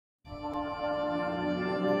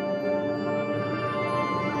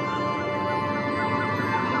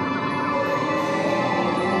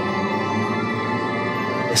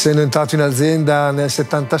Essendo entrato in azienda nel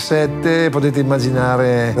 77 potete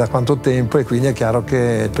immaginare da quanto tempo, e quindi è chiaro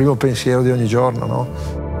che è il primo pensiero di ogni giorno, no?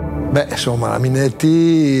 Beh, insomma, la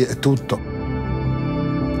Minetti è tutto.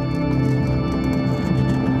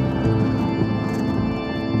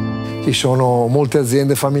 Ci sono molte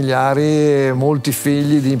aziende familiari, molti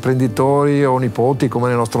figli di imprenditori o nipoti, come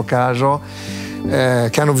nel nostro caso,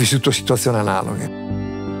 che hanno vissuto situazioni analoghe.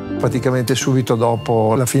 Praticamente subito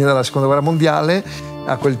dopo la fine della Seconda Guerra Mondiale,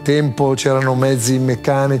 a quel tempo c'erano mezzi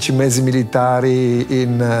meccanici, mezzi militari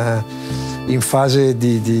in fase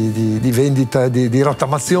di vendita, di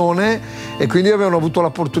rottamazione, e quindi avevano avuto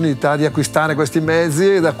l'opportunità di acquistare questi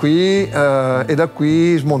mezzi e da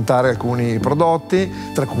qui smontare alcuni prodotti,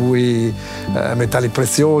 tra cui metalli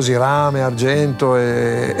preziosi, rame, argento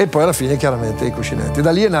e poi alla fine chiaramente i cuscinetti.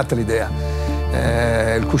 Da lì è nata l'idea.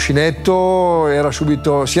 Il cuscinetto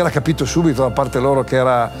si era capito subito da parte loro che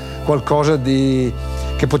era qualcosa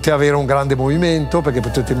che poteva avere un grande movimento, perché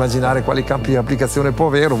potete immaginare quali campi di applicazione può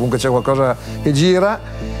avere, ovunque c'è qualcosa che gira,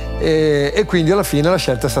 e quindi alla fine la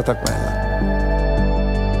scelta è stata quella.